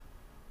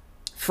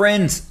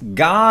Friends,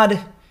 God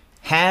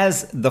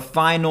has the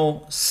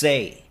final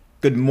say.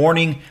 Good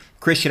morning,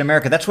 Christian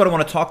America. That's what I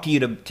want to talk to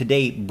you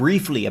today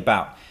briefly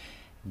about.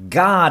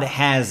 God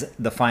has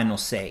the final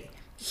say.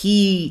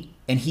 He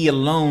and He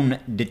alone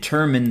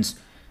determines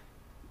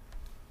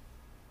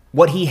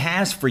what He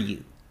has for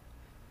you,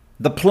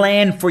 the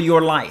plan for your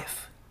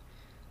life,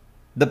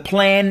 the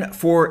plan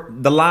for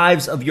the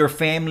lives of your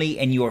family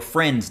and your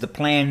friends, the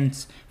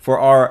plans for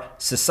our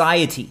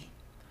society,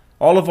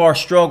 all of our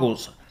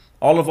struggles,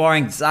 all of our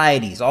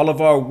anxieties, all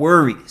of our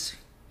worries.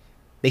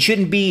 They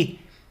shouldn't be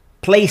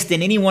placed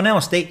in anyone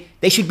else. They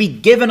should be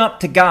given up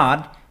to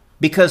God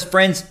because,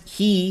 friends,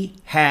 He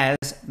has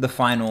the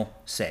final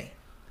say.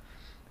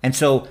 And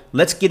so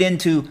let's get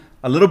into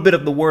a little bit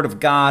of the Word of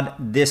God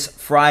this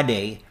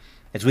Friday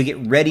as we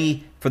get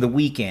ready for the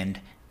weekend.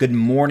 Good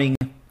morning,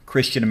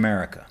 Christian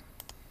America.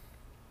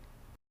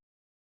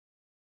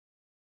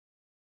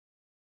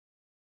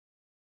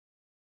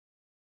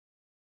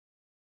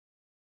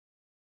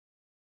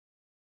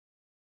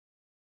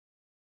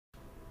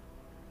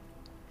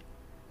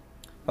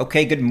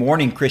 Okay, good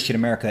morning, Christian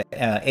America.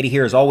 Eddie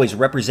here, as always,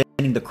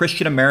 representing the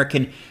Christian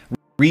American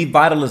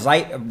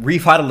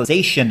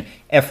revitalization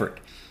effort.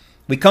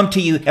 We come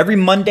to you every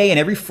Monday and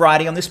every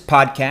Friday on this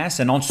podcast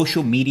and on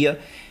social media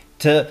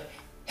to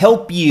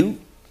help you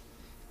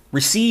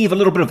receive a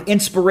little bit of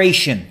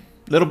inspiration,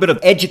 a little bit of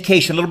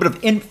education, a little bit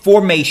of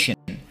information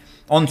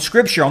on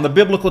Scripture, on the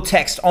biblical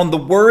text, on the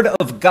Word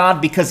of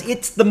God, because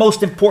it's the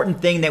most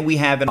important thing that we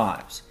have in our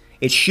lives.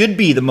 It should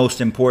be the most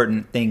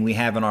important thing we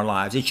have in our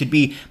lives. It should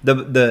be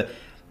the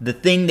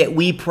thing that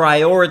we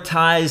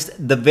prioritize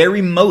the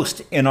very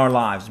most in our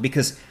lives,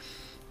 because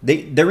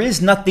there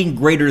is nothing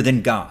greater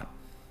than God.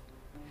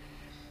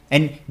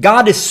 And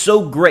God is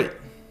so great.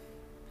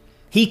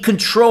 He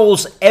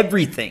controls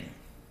everything.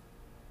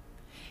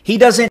 He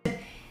doesn't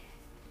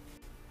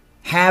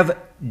have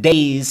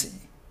days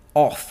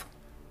off.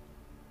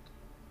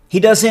 He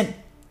doesn't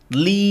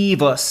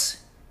leave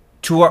us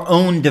to our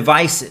own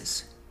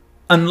devices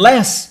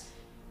unless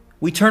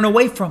we turn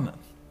away from Him,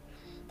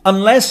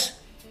 unless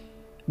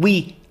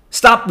we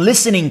stop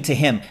listening to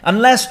Him,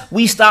 unless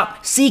we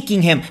stop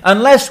seeking Him,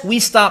 unless we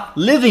stop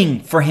living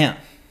for Him.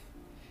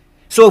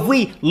 So if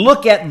we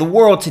look at the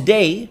world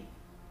today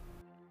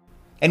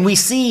and we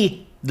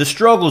see the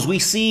struggles, we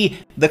see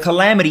the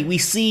calamity, we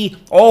see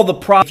all the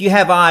problems. If you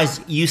have eyes,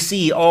 you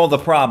see all the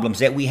problems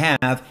that we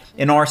have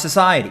in our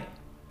society.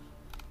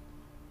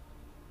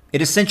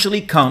 It essentially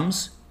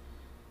comes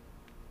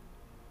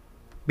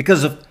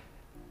because of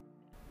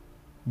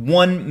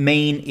one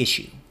main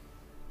issue.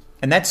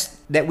 And that's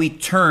that we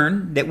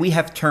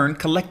have turned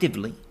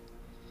collectively.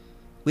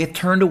 We have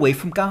turned away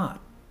from God.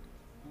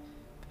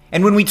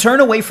 And when we turn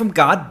away from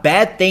God,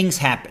 bad things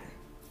happen.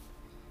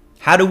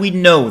 How do we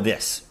know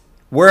this?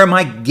 Where am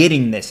I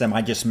getting this? Am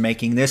I just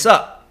making this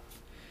up?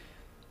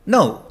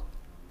 No.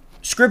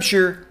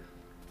 Scripture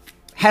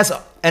has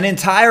an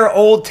entire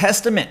Old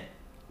Testament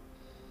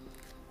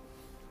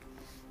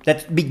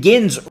that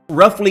begins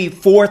roughly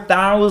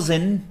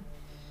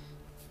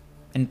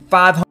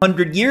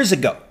 4,500 years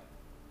ago.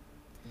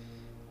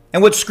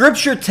 And what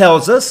Scripture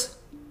tells us,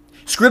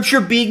 Scripture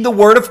being the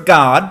Word of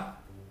God,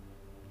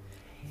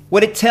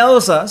 what it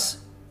tells us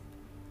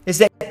is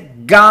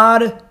that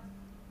God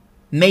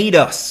made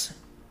us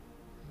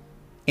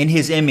in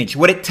His image.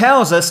 What it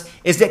tells us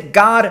is that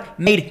God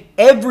made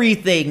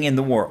everything in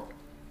the world.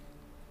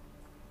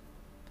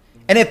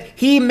 And if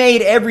He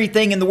made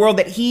everything in the world,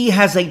 that He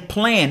has a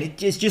plan. It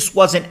just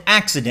wasn't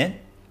accident.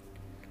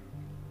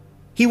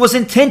 He was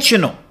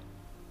intentional.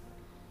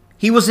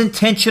 He was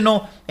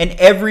intentional in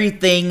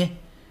everything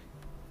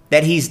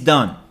that He's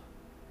done.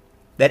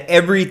 That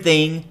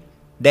everything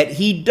that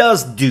He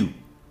does do.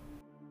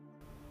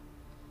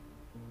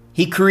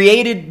 He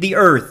created the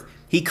earth.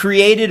 He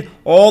created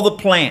all the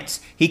plants.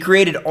 He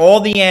created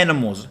all the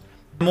animals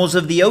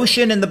of the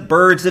ocean and the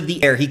birds of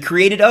the air. He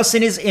created us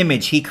in His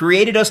image. He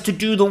created us to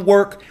do the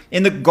work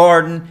in the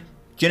garden,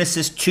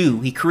 Genesis 2.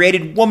 He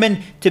created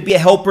woman to be a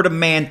helper to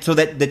man so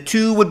that the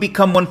two would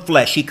become one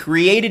flesh. He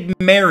created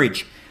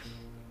marriage.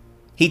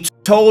 He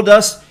told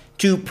us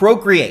to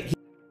procreate.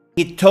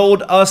 He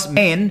told us,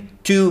 man,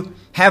 to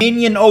have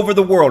dominion over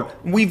the world.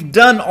 We've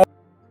done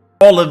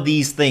all of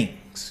these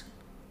things.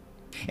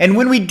 And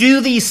when we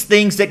do these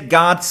things that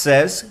God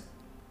says,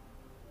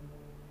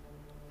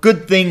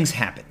 good things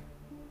happen.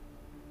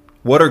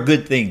 What are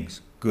good things?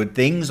 Good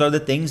things are the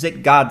things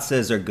that God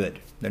says are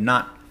good. They're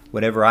not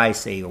whatever I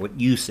say or what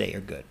you say are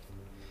good.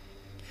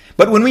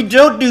 But when we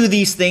don't do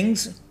these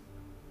things,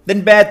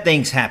 then bad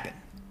things happen.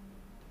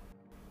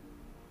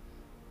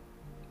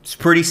 It's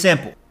pretty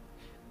simple.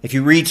 If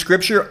you read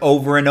Scripture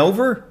over and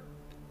over,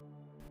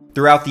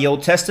 throughout the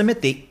Old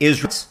Testament, the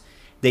Israelites,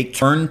 they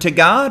turn to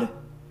God,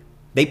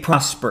 they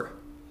prosper.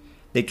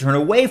 They turn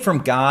away from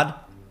God,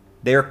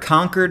 they are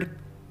conquered,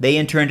 they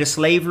enter into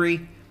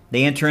slavery,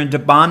 they enter into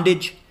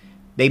bondage.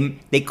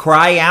 They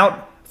cry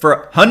out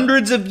for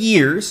hundreds of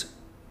years.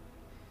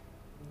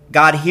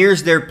 God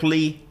hears their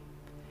plea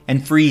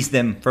and frees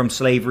them from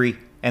slavery,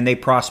 and they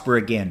prosper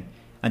again.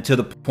 until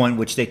the point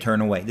which they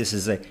turn away. This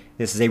is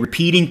a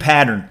repeating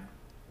pattern.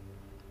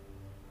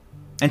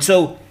 And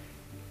so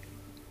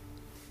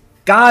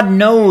God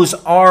knows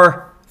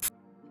our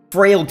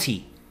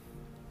frailty.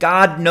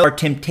 God knows our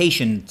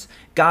temptations.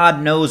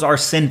 God knows our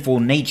sinful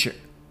nature.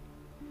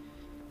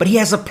 But He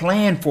has a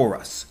plan for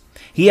us.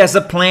 He has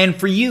a plan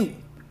for you.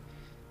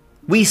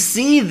 We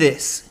see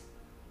this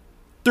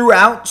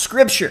throughout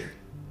Scripture.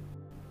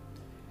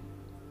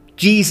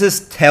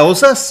 Jesus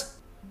tells us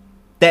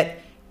that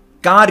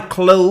God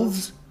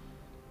clothes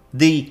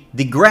the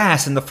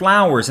grass and the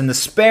flowers and the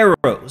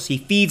sparrows. He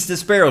feeds the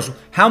sparrows.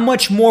 How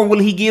much more will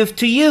He give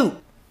to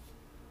you?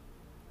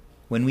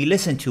 When we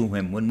listen to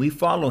Him, when we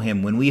follow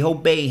Him, when we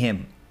obey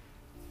Him.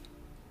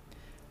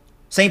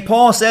 St.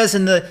 Paul says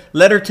in the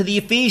letter to the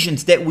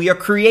Ephesians that we are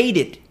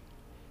created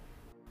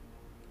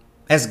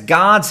as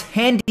God's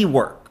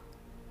handiwork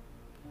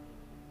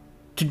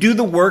to do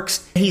the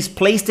works He's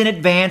placed in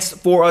advance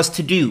for us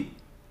to do.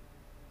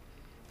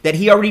 That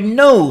He already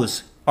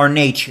knows our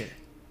nature.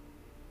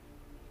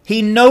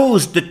 He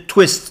knows the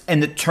twists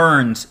and the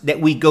turns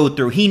that we go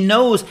through. He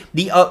knows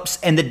the ups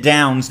and the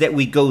downs that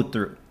we go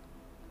through.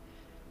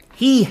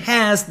 He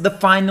has the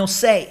final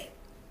say.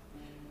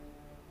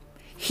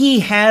 He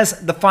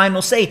has the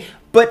final say.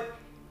 But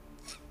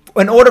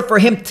in order for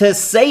Him to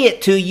say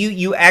it to you,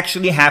 you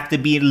actually have to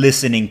be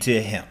listening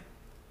to Him.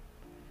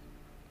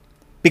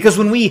 Because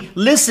when we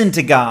listen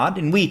to God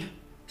and we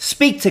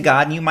speak to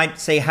God, and you might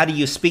say, how do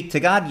you speak to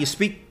God? You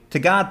speak to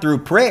God through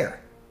prayer.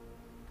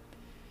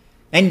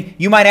 And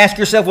you might ask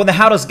yourself, well, then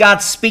how does God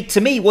speak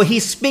to me? Well, He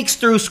speaks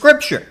through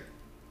Scripture.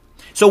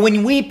 So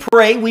when we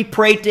pray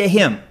to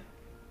Him.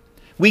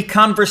 We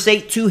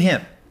conversate to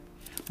Him.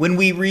 When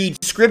we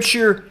read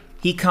Scripture,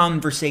 He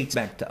conversates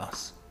back to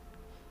us.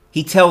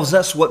 He tells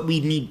us what we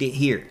need to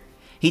hear.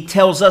 He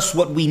tells us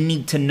what we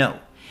need to know.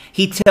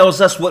 He tells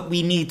us what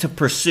we need to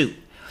pursue.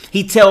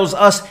 He tells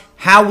us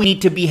how we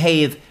need to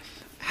behave,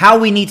 how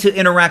we need to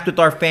interact with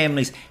our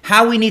families,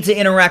 how we need to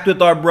interact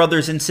with our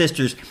brothers and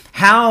sisters,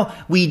 how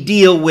we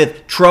deal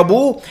with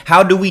trouble,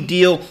 how do we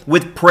deal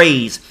with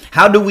praise,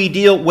 how do we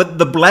deal with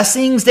the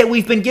blessings that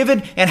we've been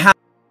given, and how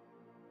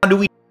do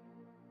we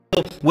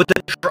deal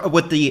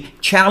with the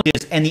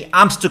challenges and the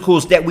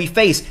obstacles that we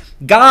face.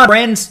 God,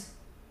 friends,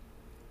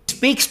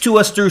 speaks to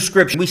us through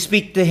Scripture. We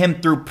speak to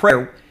Him through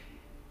prayer.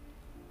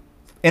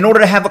 In order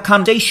to have a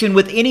conversation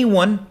with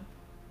anyone,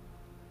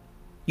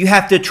 you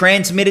have to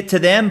transmit it to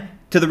them,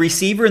 to the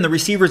receiver, and the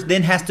receiver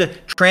then has to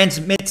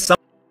transmit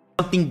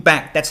something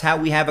back. That's how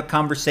we have a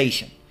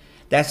conversation.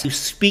 That's how you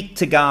speak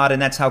to God,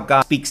 and that's how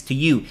God speaks to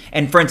you.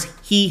 And friends,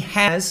 He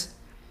has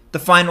the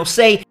final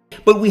say,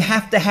 but we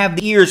have to have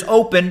the ears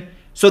open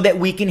so that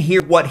we can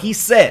hear what He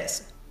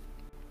says.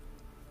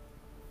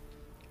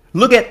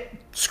 Look at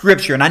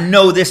Scripture, and I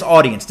know this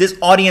audience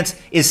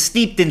is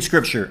steeped in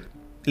Scripture.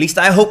 At least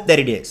I hope that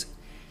it is.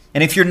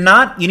 And if you're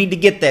not, you need to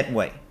get that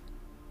way.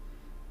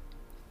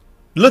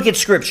 Look at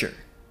Scripture.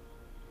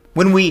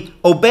 When we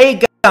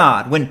obey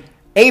God, when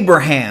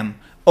Abraham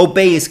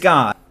obeys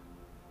God,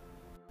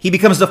 he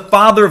becomes the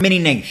father of many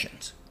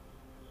nations.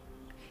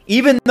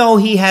 Even though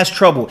he has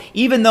trouble,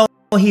 even though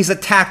he's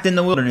attacked in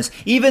the wilderness,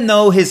 even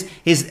though his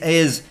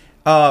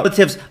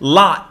relatives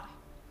Lot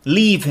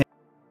leave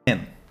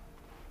him,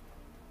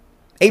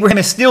 Abraham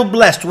is still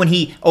blessed when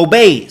he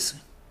obeys.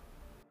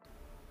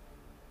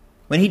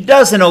 When he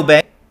doesn't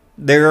obey,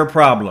 there are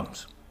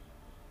problems.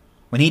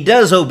 When he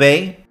does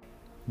obey,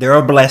 there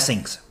are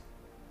blessings.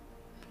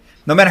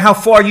 No matter how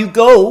far you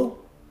go,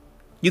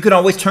 you can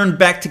always turn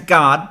back to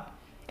God,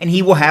 and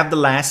He will have the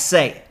last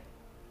say.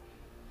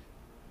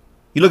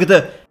 You look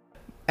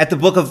at the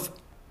book of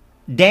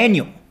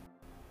Daniel,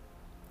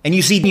 and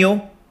you see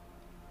Daniel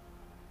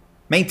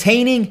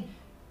maintaining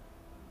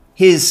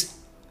his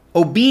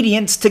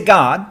obedience to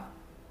God,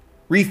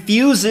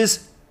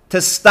 refuses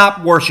to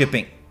stop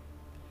worshiping.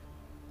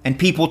 And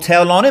people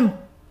tell on him.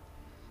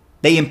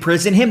 They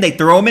imprison him. They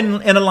throw him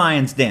in a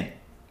lion's den.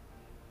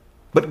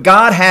 But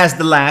God has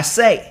the last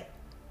say.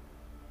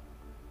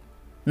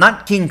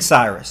 Not King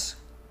Cyrus.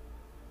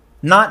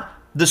 Not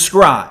the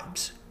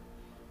scribes.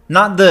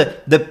 Not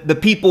the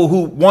people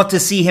who want to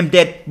see him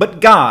dead, but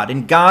God.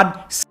 And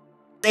God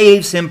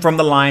saves him from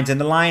the lions in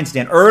the lion's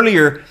den.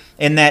 Earlier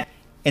in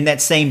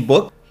that same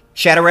book,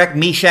 Shadrach,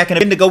 Meshach, and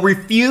Abednego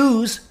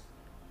refuse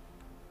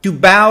to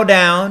bow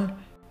down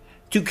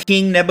to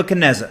King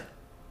Nebuchadnezzar.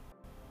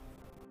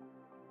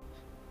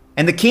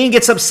 And the king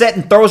gets upset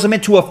and throws them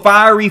into a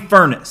fiery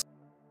furnace.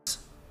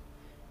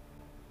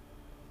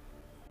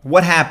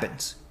 What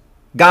happens?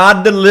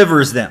 God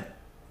delivers them.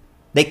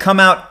 They come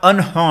out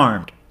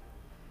unharmed.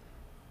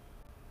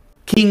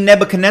 King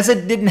Nebuchadnezzar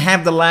didn't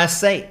have the last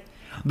say.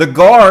 The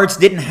guards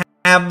didn't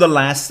have the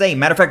last say.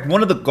 Matter of fact,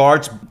 one of the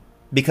guards,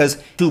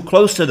 because too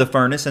close to the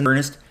furnace, and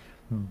furnace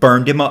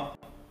burned him up.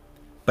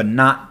 But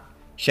not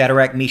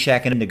Shadrach,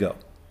 Meshach, and Abednego.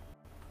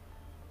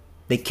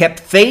 They kept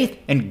faith,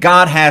 and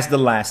God has the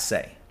last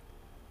say.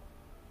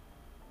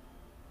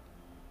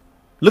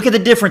 Look at the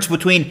difference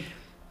between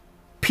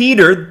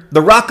Peter,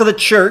 the rock of the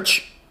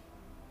church,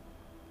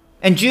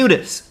 and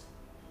Judas.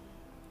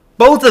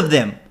 Both of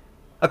them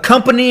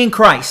accompanying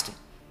Christ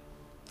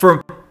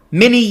for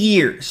many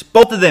years.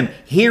 Both of them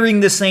hearing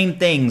the same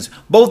things.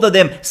 Both of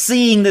them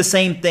seeing the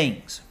same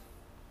things.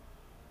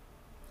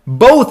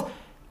 Both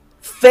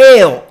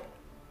fail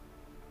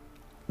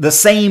the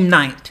same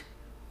night.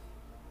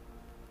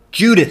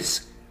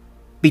 Judas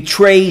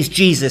betrays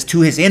Jesus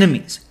to his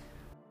enemies.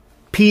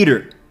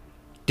 Peter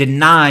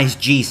denies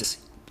Jesus,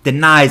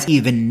 denies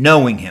even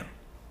knowing him.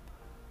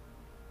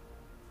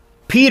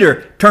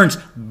 Peter turns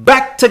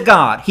back to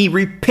God. He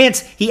repents.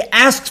 He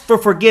asks for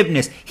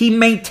forgiveness. He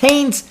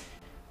maintains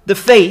the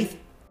faith.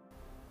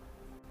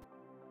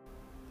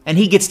 And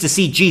he gets to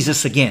see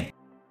Jesus again.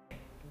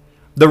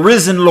 The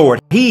risen Lord.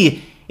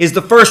 He is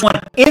the first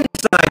one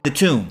inside the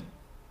tomb.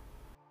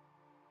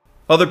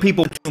 Other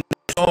people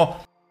saw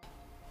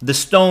the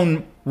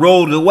stone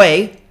rolled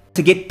away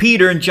to get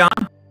Peter and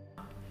John.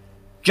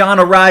 John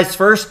arrives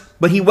first,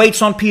 but he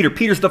waits on Peter.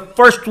 Peter's the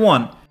first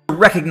one to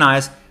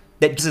recognize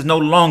that Jesus is no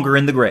longer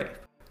in the grave.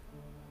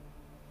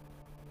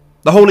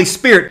 The Holy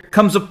Spirit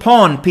comes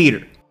upon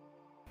Peter.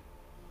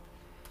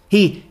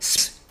 He,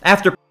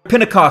 after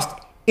Pentecost,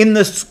 in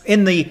the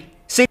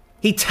city,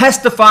 he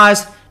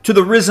testifies to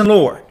the risen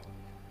Lord.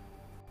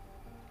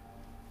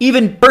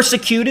 Even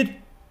persecuted,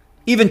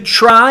 even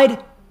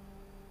tried,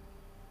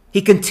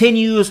 he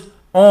continues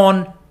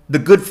on the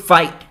good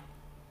fight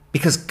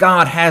because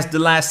God has the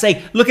last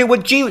say. Look at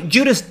what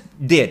Judas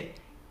did.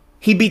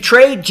 He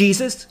betrayed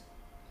Jesus.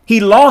 He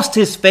lost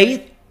his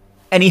faith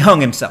and he hung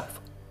himself.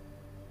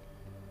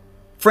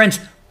 Friends,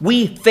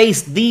 we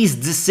face these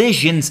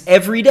decisions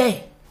every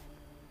day.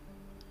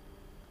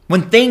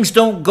 When things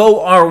don't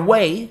go our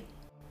way,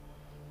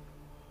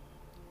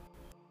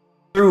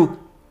 through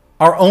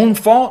our own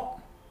fault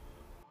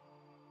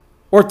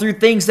or through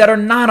things that are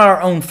not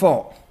our own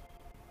fault,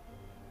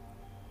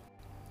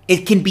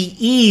 it can be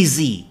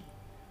easy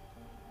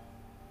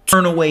to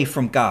turn away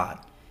from God.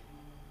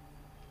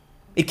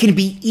 It can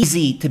be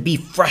easy to be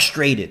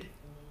frustrated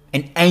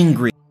and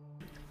angry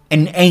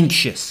and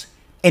anxious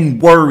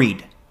and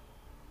worried.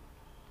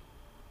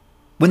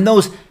 When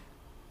those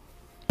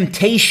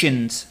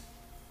temptations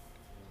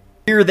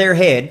rear their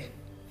head,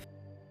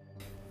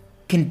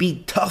 can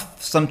be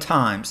tough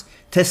sometimes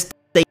to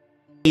stay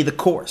the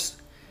course,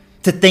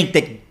 to think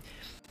that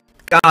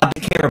God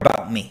doesn't care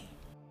about me.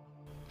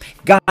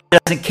 God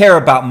doesn't care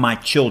about my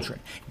children.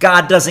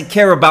 God doesn't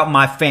care about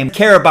my family,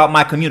 care about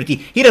my community.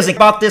 He doesn't care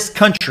about this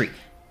country.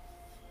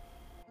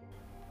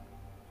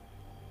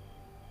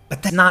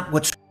 But that's not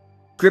what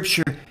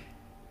Scripture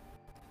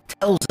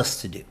tells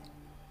us to do.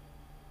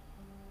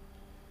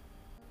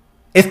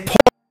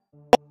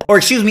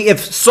 If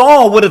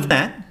Saul would have done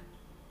that,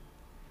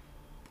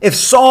 if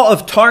Saul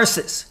of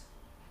Tarsus,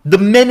 the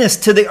menace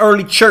to the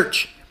early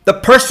church, the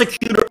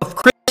persecutor of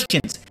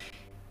Christians,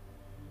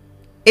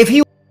 if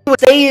he would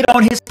stayed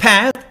on his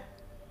path,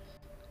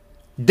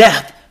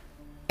 death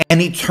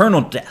and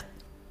eternal death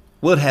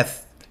would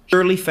have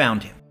surely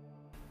found him.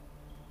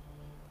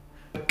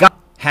 God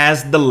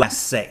has the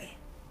last say.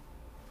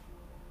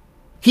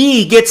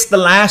 He gets the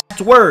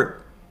last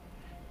word.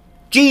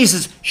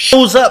 Jesus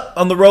shows up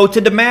on the road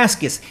to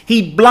Damascus.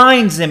 He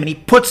blinds him and he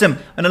puts him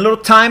in a little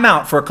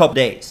timeout for a couple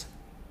days.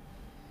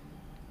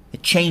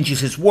 It changes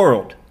his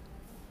world.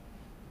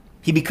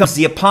 He becomes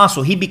the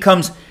apostle. He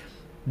becomes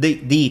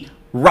the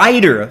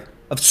writer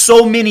of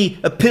so many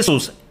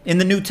epistles in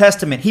the New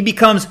Testament. He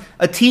becomes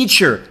a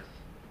teacher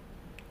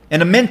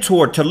and a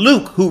mentor to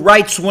Luke, who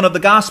writes one of the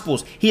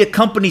Gospels. He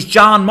accompanies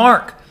John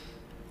Mark,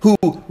 who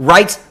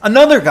writes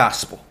another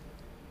Gospel.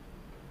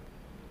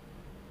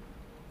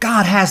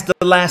 God has the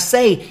last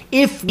say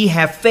if we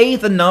have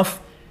faith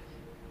enough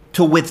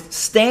to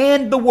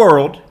withstand the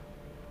world,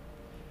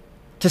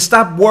 to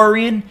stop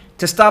worrying,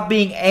 to stop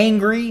being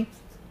angry,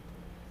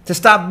 to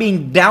stop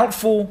being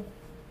doubtful,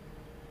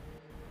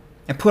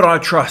 and put our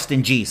trust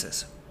in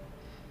Jesus.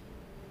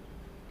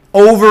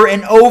 Over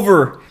and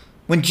over,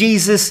 when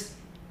Jesus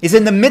is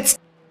in the midst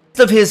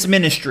of his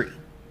ministry,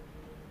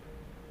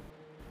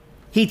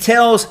 he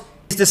tells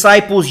his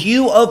disciples,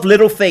 "You of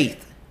little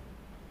faith.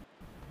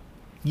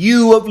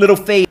 You of little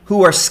faith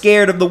who are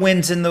scared of the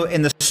winds and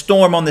the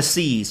storm on the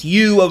seas.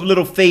 You of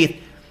little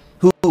faith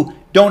who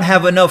don't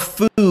have enough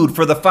food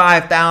for the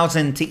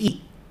 5,000 to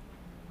eat.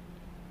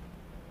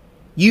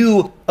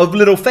 You of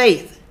little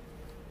faith."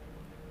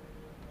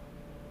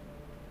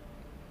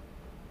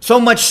 So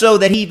much so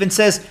that he even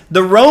says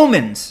the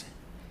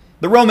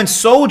Roman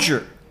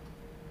soldier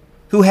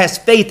who has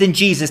faith in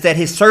Jesus, that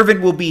his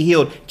servant will be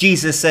healed.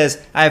 Jesus says,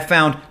 "I have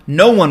found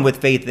no one with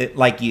faith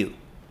like you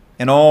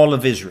in all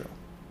of Israel."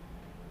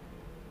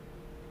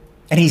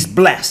 And he's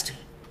blessed.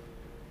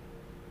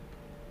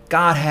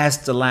 God has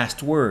the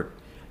last word.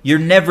 You're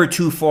never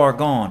too far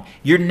gone.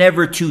 You're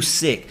never too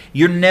sick.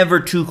 You're never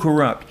too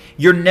corrupt.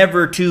 You're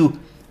never too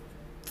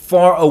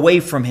far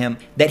away from him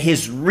that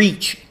his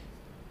reach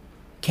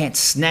can't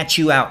snatch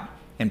you out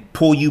and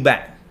pull you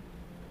back.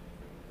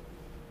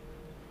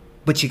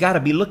 But you got to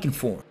be looking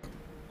for him.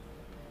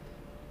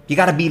 You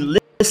got to be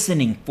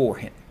listening for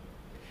him.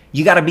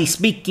 You got to be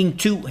speaking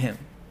to him.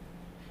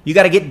 You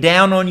got to get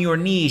down on your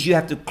knees. You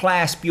have to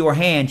clasp your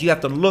hands. You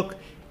have to look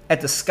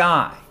at the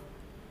sky.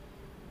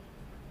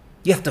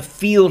 You have to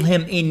feel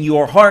him in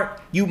your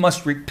heart. You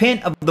must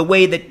repent of the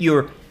way that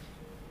you're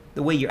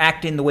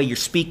acting, the way you're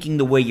speaking,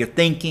 the way you're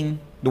thinking,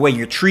 the way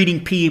you're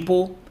treating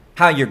people,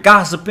 how you're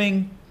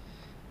gossiping.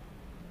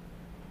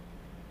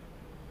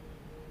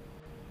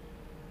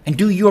 And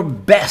do your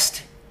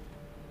best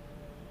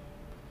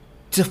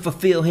to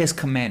fulfill his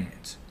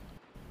commandments.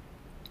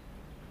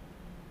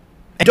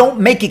 And don't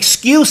make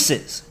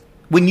excuses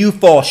when you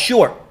fall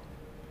short,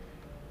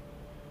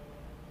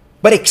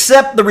 but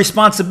accept the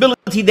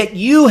responsibility that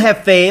you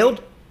have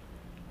failed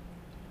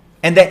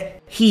and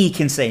that he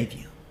can save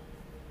you,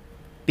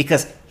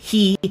 because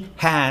he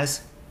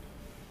has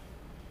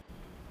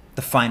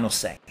the final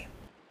say.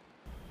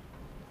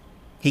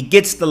 He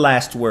gets the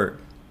last word.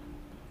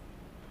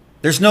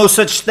 There's no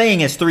such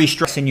thing as 3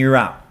 strikes and you're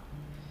out.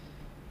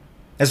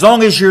 As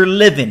long as you're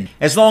living,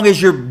 as long as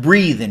you're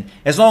breathing,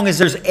 as long as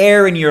there's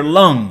air in your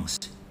lungs,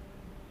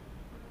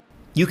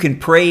 you can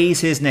praise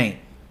his name.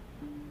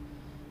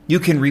 You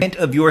can repent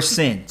of your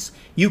sins.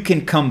 You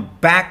can come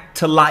back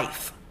to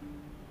life.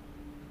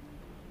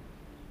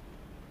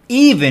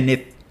 Even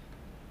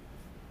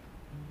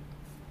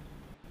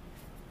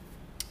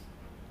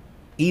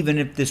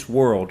if this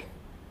world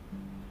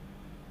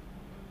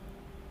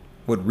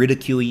would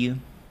ridicule you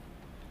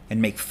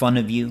and make fun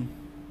of you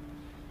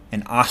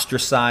and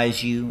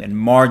ostracize you and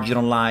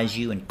marginalize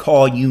you and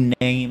call you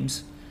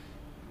names,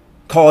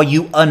 call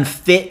you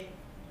unfit,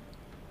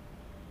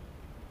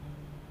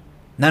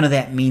 none of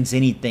that means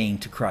anything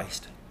to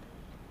Christ.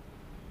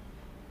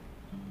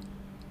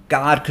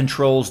 God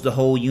controls the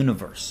whole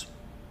universe.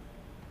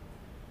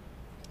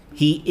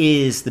 He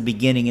is the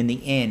beginning and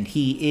the end.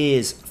 He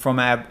is from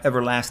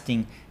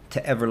everlasting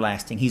to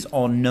everlasting. He's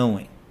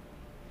all-knowing.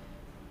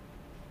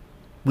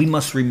 We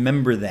must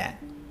remember that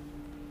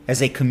as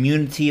a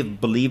community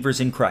of believers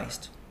in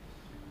Christ,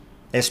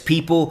 as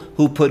people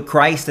who put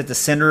Christ at the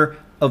center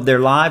of their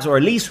lives, or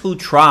at least who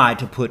try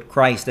to put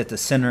Christ at the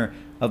center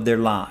of their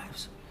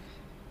lives.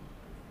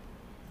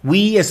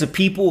 We as a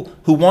people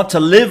who want to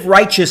live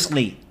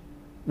righteously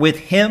with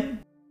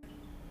him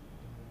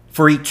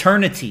for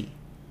eternity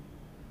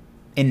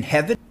in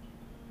heaven,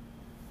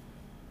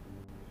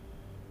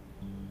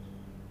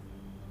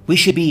 we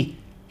should be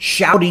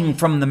shouting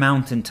from the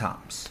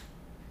mountaintops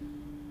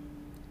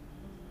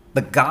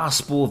the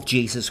gospel of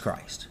Jesus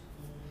Christ,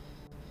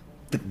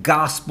 the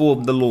gospel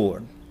of the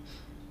Lord,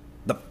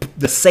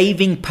 the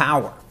saving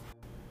power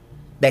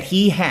that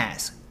he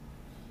has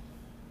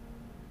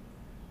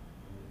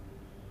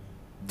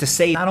to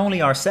save not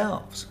only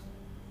ourselves,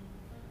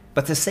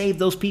 but to save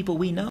those people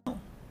we know.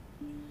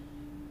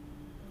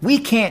 We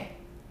can't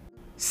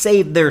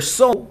save their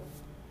soul,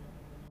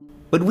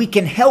 but we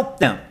can help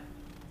them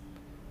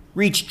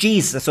reach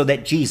Jesus so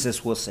that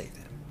Jesus will save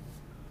them.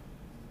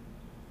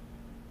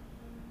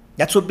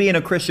 That's what being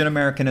a Christian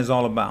American is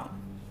all about.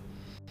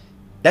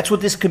 That's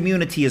what this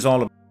community is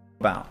all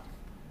about.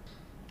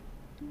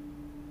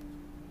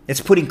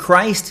 It's putting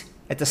Christ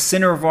at the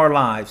center of our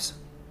lives.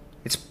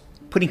 It's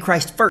putting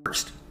Christ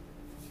first.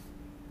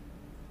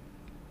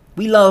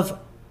 We love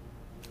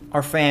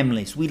our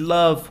families. We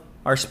love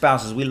our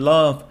spouses. We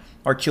love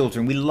our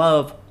children. We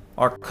love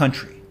our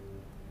country.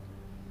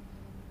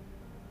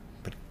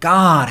 But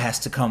God has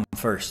to come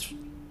first.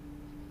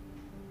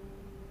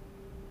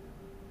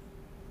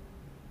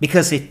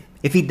 Because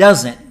if he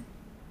doesn't,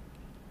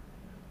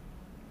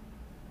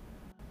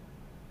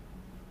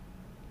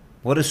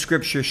 what does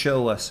Scripture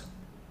show us?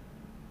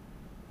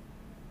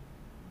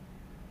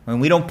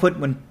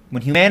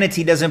 When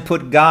humanity doesn't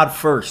put God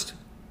first,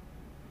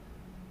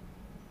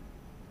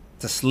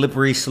 it's a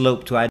slippery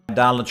slope to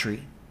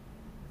idolatry.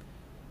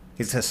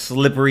 It's a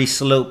slippery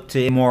slope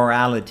to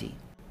immorality.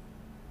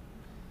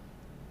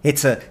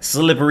 It's a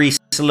slippery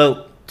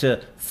slope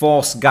to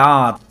false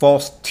gods,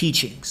 false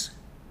teachings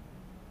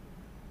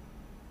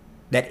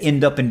that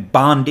end up in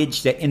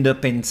bondage, that end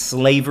up in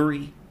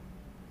slavery.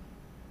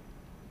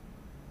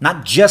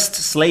 Not just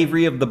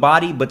slavery of the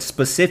body, but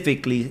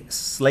specifically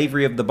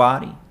slavery of the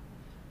body,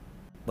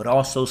 but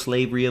also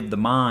slavery of the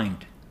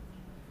mind.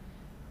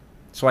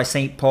 That's why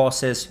St. Paul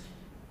says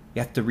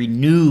you have to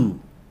renew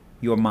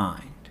your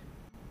mind.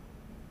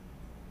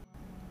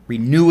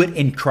 Renew it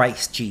in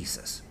Christ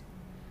Jesus.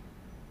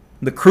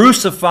 The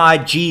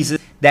crucified Jesus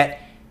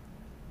that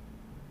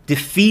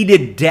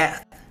defeated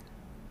death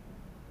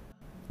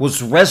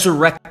was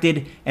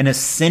resurrected and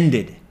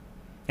ascended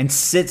and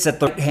sits at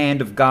the right hand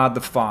of God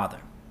the Father,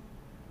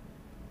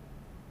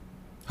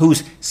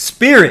 whose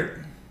Spirit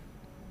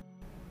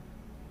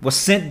was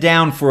sent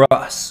down for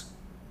us.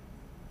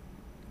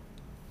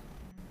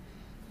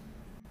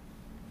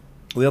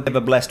 We hope you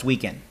have a blessed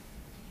weekend.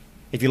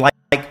 If you like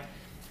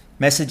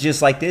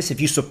messages like this,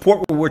 if you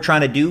support what we're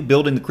trying to do,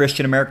 building the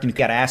Christian American, you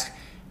got to ask,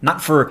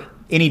 not for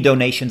any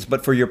donations,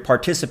 but for your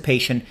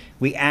participation.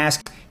 We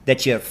ask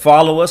that you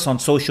follow us on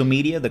social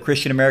media, the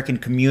Christian American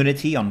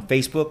Community on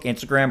Facebook,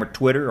 Instagram, or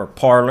Twitter, or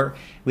Parler.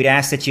 We'd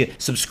ask that you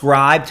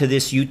subscribe to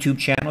this YouTube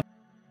channel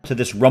to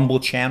this Rumble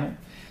channel.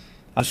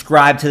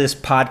 Subscribe to this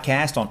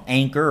podcast on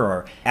Anchor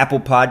or Apple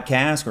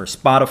Podcasts or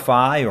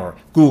Spotify or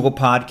Google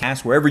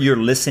Podcasts, wherever you're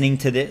listening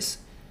to this.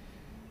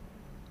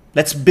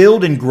 Let's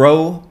build and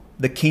grow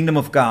the kingdom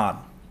of God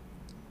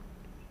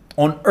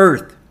on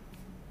earth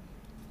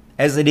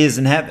as it is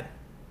in heaven.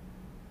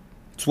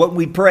 It's what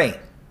we pray.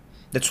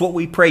 That's what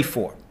we pray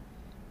for.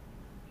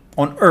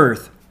 On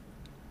earth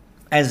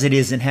as it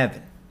is in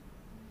heaven.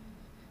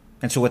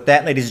 And so with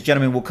that, ladies and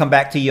gentlemen, we'll come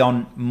back to you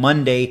on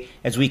Monday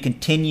as we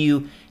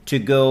continue to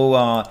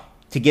go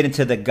to get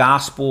into the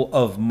Gospel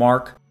of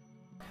Mark.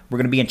 We're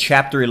going to be in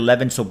chapter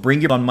 11, so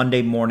bring your on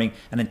Monday morning.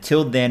 And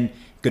until then,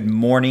 good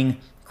morning,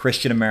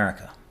 Christian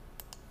America.